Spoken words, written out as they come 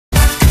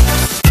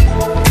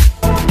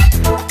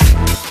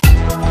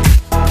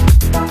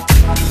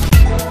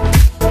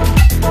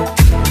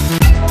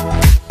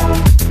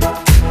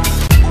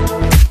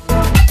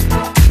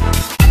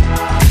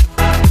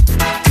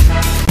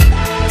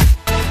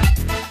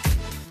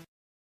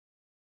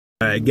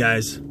Alright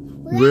guys,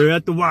 we're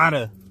at the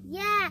water.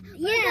 Yeah,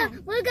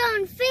 we're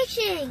going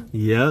fishing.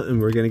 Yeah,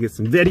 and we're gonna get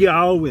some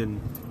video and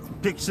some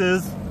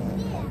pictures.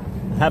 Yeah.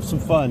 Have some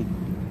fun.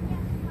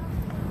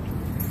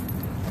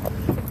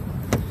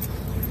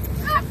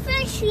 I'm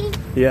fishing.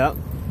 Yeah.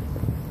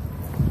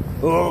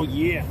 Oh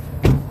yeah.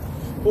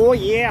 Oh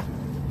yeah.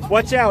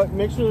 Watch out.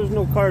 Make sure there's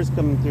no cars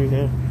coming through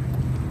here.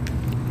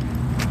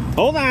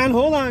 Hold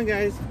on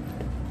guys.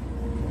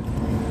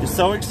 You're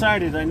so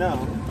excited, I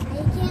know. I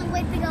can't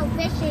wait to go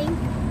fishing.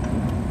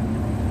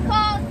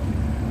 Call.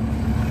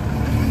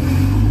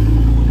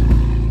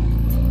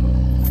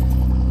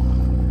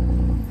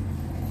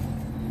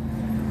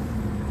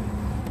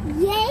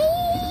 Yay!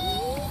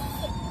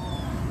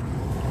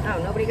 Oh,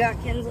 nobody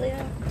got Kinsley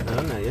yet?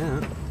 Oh, not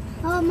yet.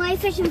 Oh, my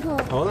fishing pole.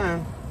 Hold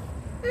on.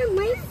 Oh,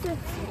 my fish.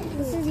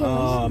 This is yours.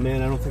 Oh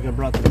man, I don't think I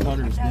brought the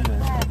cutters, did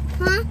I?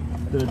 Huh?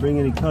 Did I bring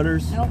any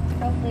cutters? Nope,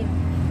 don't leave.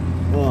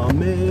 Oh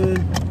man.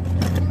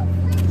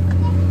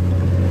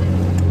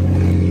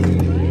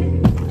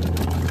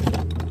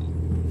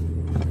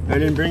 I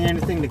didn't bring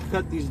anything to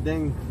cut these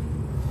dang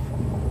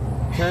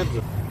tabs.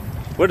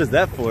 What is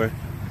that for?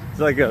 It's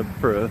like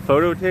for a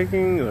photo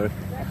taking or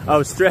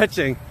oh,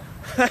 stretching.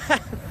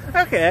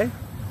 Okay.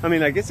 I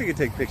mean, I guess you could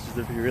take pictures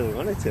if you really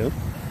wanted to.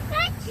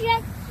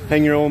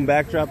 Hang your own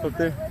backdrop up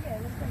there.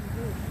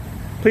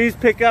 Please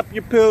pick up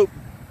your poop.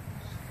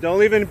 Don't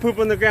leave any poop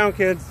on the ground,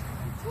 kids.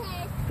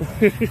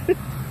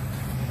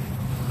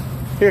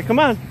 Here, come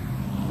on.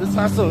 Let's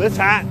hustle. It's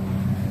hot.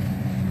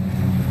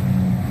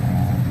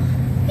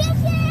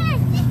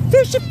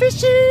 Fishing!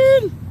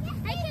 Fishing!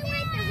 I can't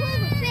wait to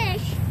hold a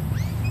fish.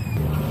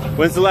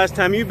 When's the last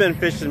time you've been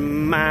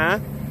fishing, Ma?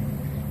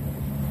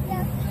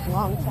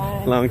 Long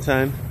time. Long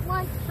time.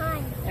 One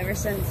time. Ever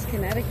since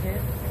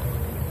Connecticut.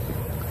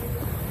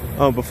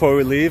 Oh, before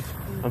we leave,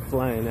 I'm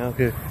flying out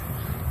here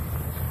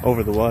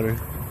over the water.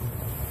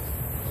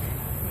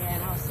 Yeah,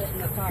 and I'll sit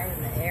in the car with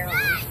the air on.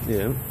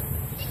 Yeah.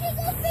 We can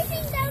go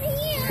fishing down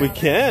here. We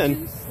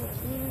can.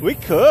 We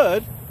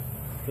could.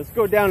 Let's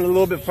go down a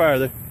little bit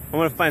farther. I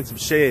want to find some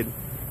shade. You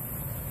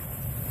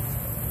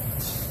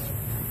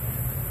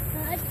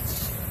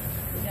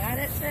got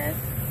it, sis?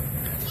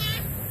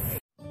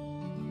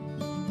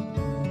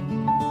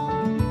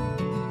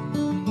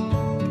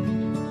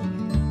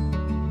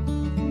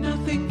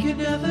 Nothing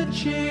can ever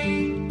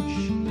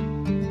change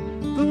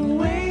the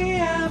way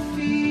I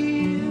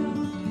feel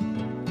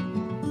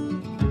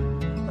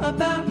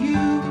about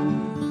you.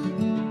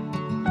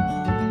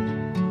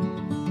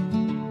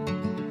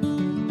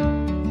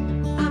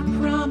 I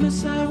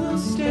promise I will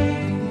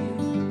stay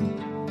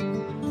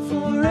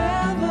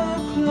forever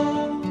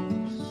close.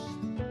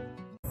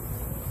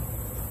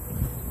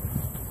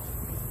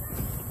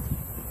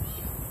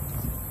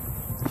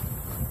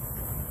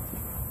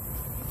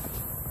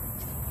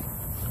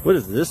 What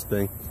is this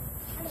thing?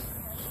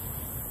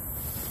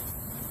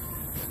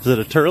 Is it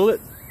a turtlet?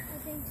 I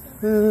think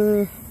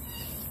so.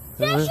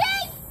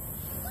 Fishing!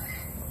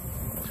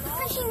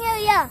 Fishing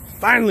area.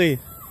 Finally!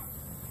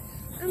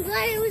 I'm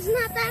glad it was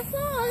not that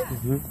far.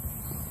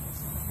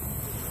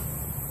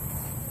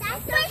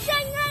 That's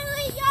fishing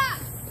area.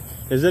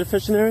 Is it a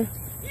fishing area?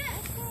 Yeah.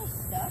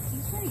 Stuff.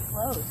 He's pretty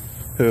close.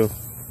 Who?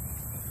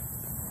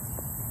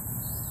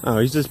 Oh,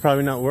 he's just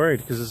probably not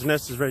worried because his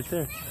nest is right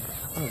there.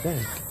 Oh,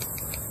 dang.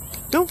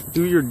 Don't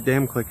do your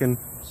damn clicking.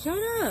 Shut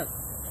up.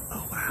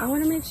 Oh, I wow.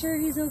 want to make sure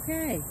he's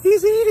okay.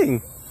 He's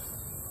eating.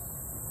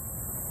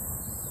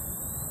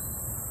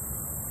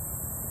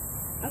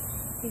 Oh,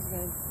 he's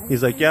good.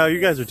 He's like, yeah,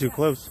 you guys are too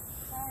close.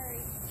 Sorry.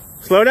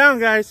 Slow down,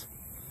 guys.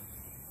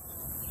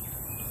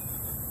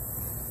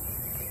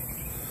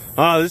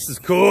 Oh, this is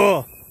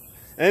cool.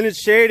 And it's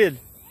shaded.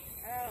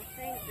 Oh,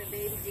 thank the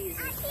baby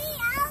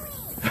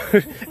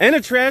Jesus. And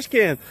a trash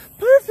can.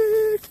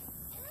 Perfect.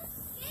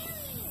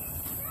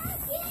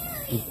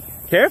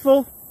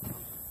 Careful.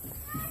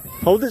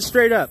 Hold it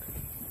straight up.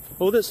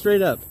 Hold it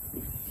straight up.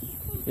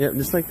 Yep,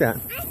 just like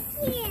that.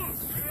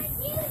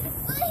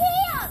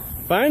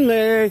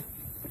 Finally.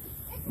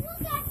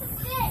 Look at the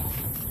fish.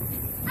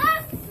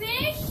 A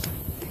fish?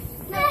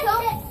 No,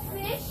 don't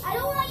fish. I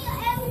don't want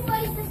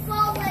everybody to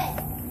fall in.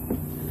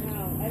 No,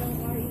 I don't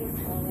want you to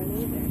fall in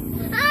either.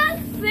 A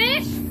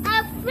fish. A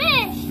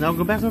fish. Now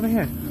go back over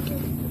here.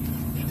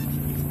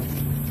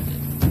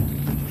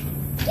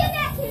 Get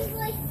back here,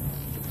 boy.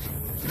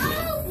 I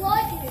don't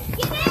want you.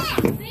 Get back,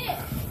 fish.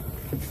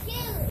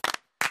 Scary.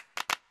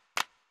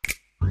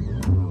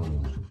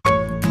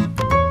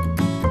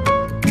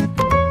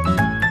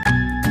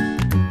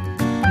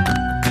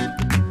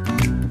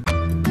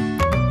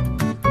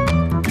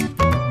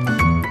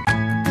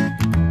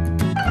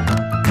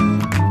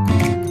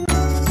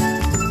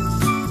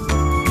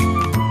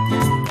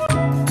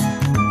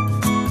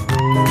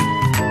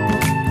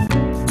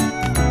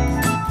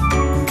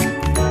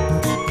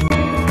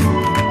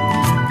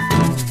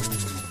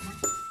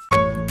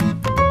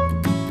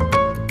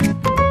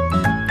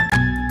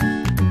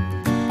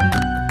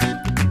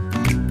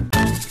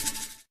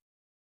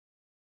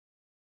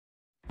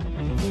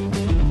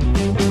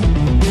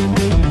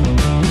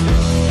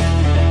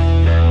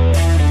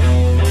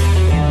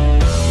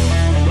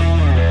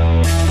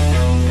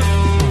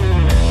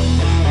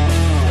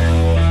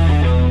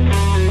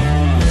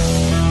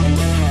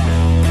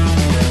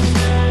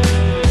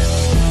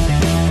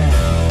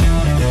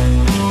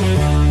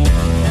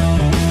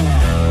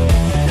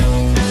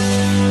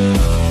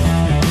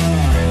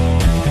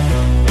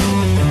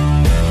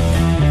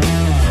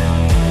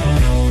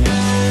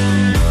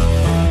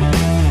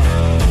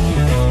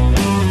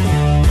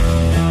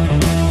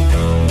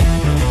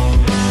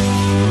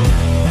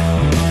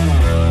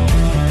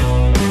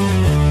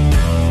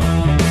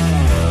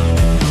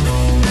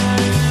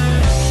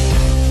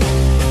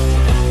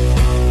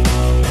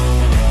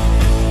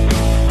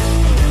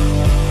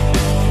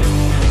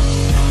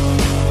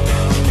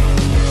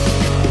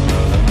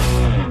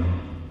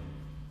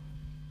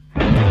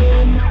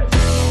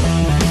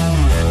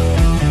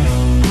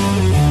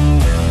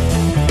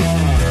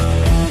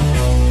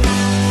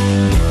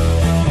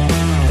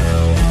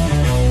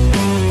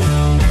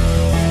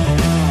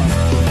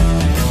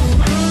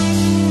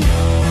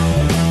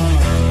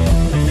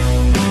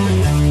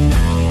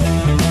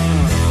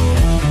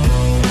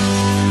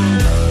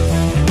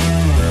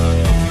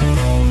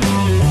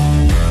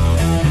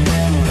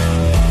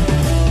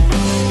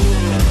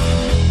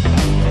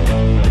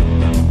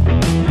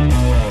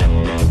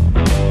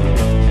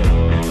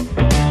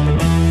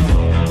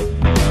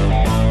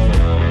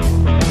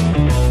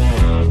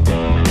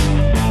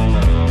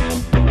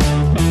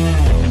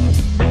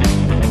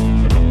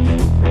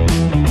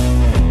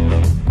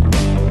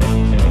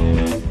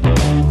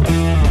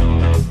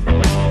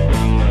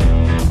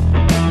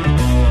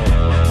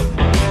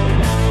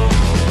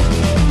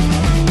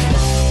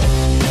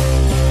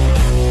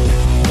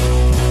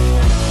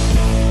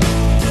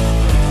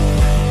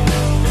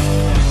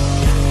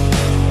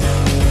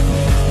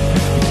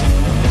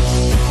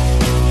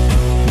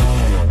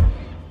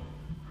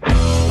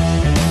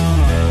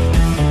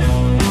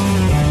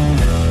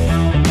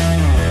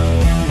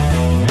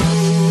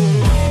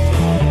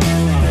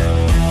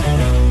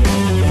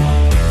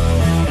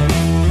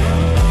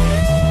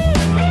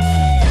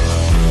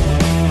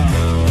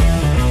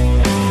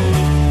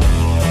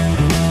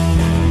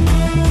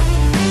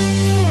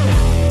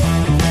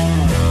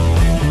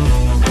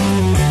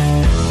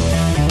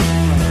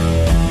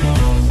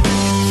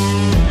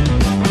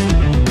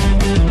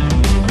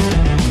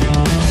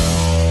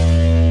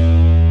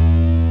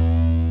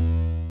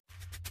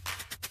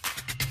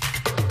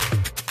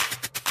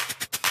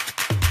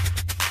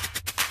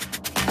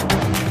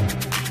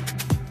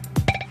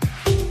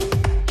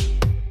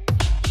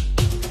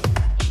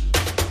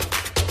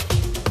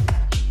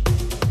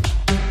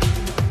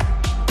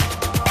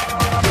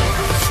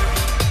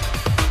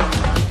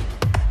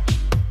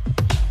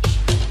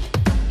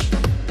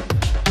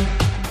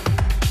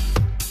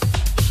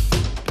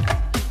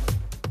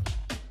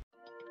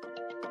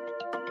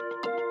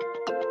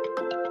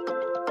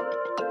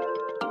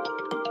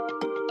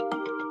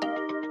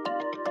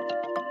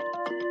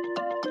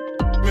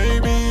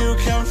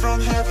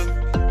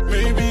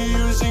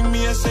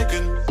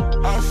 second.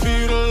 I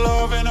feel the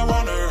love and I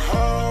wonder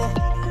how.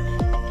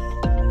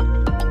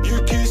 You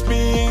kiss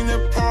me in the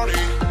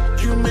party,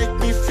 you make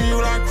me feel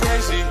like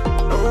crazy.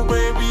 Oh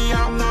baby,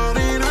 I'm not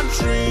in a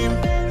dream.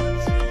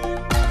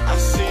 I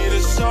see the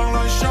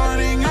sunlight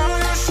shining on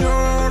your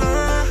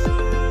shoulder.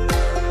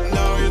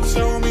 Now you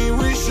tell me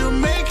we should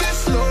make it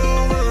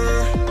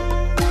slower.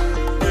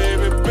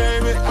 Baby,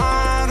 baby,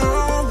 I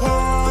don't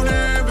want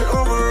it be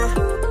over.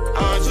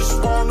 I just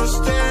wanna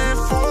stay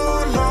for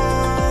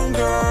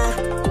longer.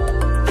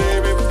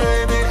 Baby,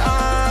 baby,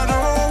 I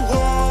don't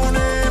want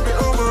it be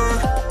over.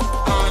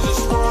 I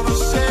just wanna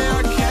say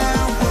I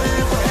can't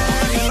wait for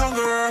any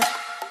longer.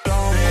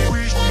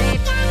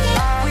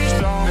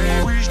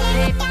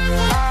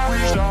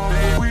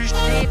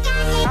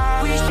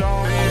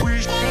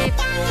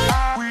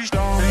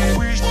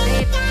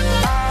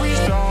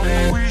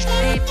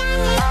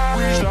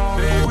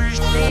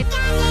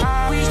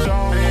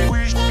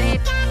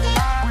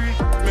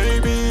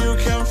 Maybe you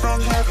came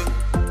from heaven,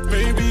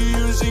 maybe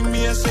you sing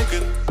me a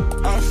second.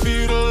 I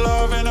feel the